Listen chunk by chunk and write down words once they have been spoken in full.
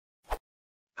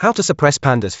How to suppress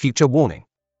Pandas Future warning.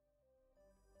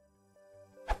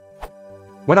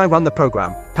 When I run the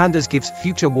program, Pandas gives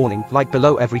future warning like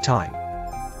below every time.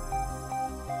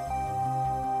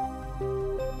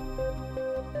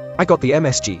 I got the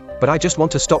MSG, but I just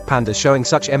want to stop Pandas showing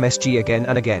such MSG again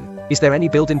and again. Is there any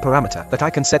built-in parameter that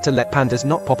I can set to let Pandas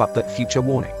not pop up that future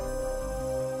warning?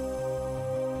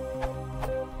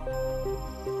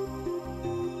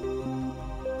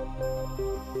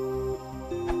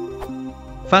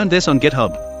 Found this on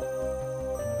GitHub.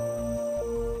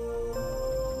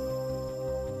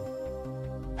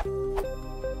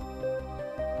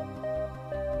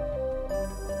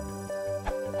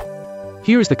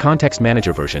 Here is the Context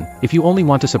Manager version, if you only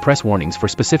want to suppress warnings for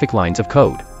specific lines of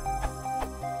code.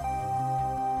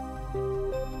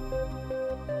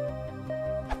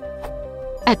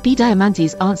 At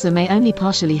Diamante's answer may only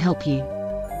partially help you.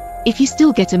 If you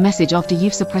still get a message after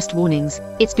you've suppressed warnings,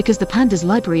 it's because the Pandas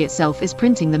library itself is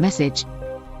printing the message.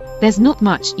 There's not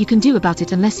much you can do about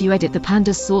it unless you edit the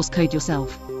Pandas source code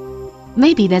yourself.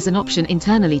 Maybe there's an option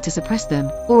internally to suppress them,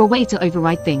 or a way to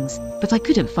override things, but I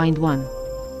couldn't find one.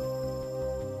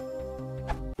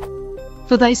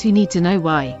 For those who need to know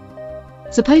why.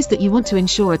 Suppose that you want to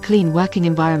ensure a clean working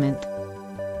environment.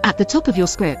 At the top of your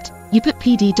script, you put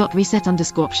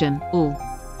pd.reset_option, all.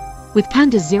 With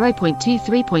Pandas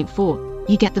 0.23.4,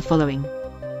 you get the following.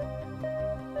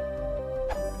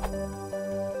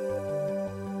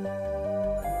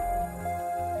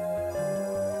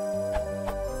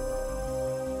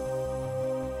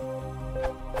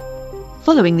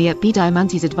 Following the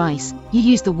Diamante's advice, you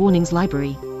use the warnings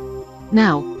library.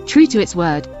 Now, true to its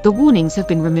word, the warnings have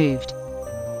been removed.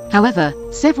 However,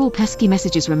 several pesky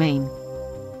messages remain.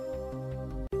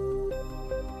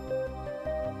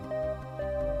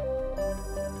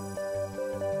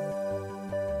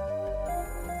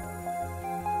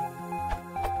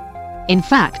 In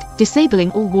fact,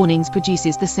 disabling all warnings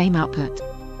produces the same output.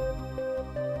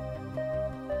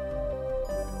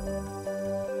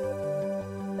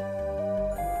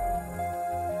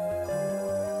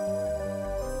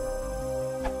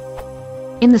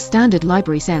 In the standard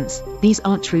library sense, these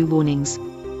aren't true warnings.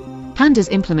 Pandas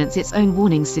implements its own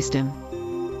warning system.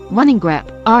 Running grep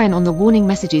rn on the warning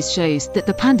messages shows that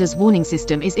the Pandas warning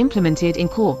system is implemented in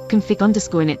core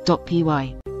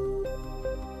config_init.py.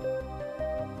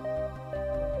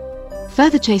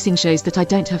 Further chasing shows that I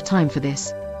don't have time for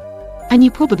this. And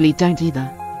you probably don't either.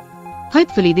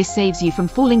 Hopefully this saves you from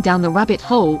falling down the rabbit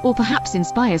hole, or perhaps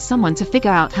inspires someone to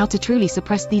figure out how to truly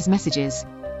suppress these messages.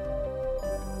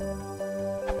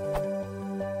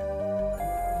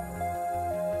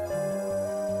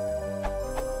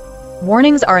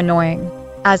 Warnings are annoying.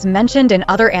 As mentioned in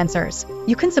other answers,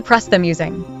 you can suppress them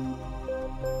using.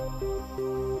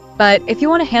 But if you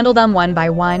want to handle them one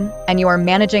by one, and you are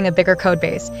managing a bigger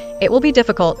codebase, it will be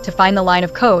difficult to find the line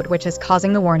of code which is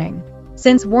causing the warning.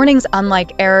 Since warnings,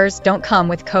 unlike errors, don't come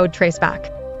with code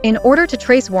traceback. In order to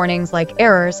trace warnings like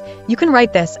errors, you can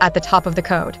write this at the top of the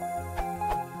code.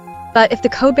 But if the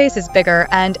codebase is bigger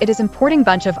and it is importing a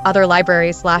bunch of other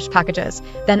libraries/packages,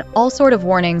 then all sort of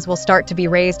warnings will start to be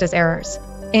raised as errors.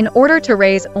 In order to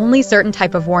raise only certain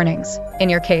type of warnings, in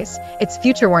your case, it's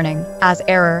future warning, as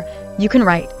error, you can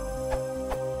write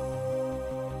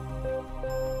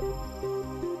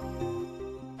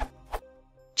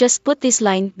Just put this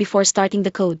line before starting the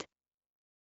code.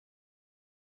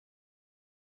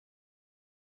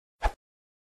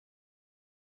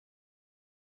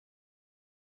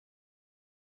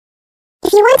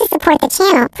 If you want to support the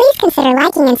channel, please consider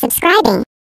liking and subscribing.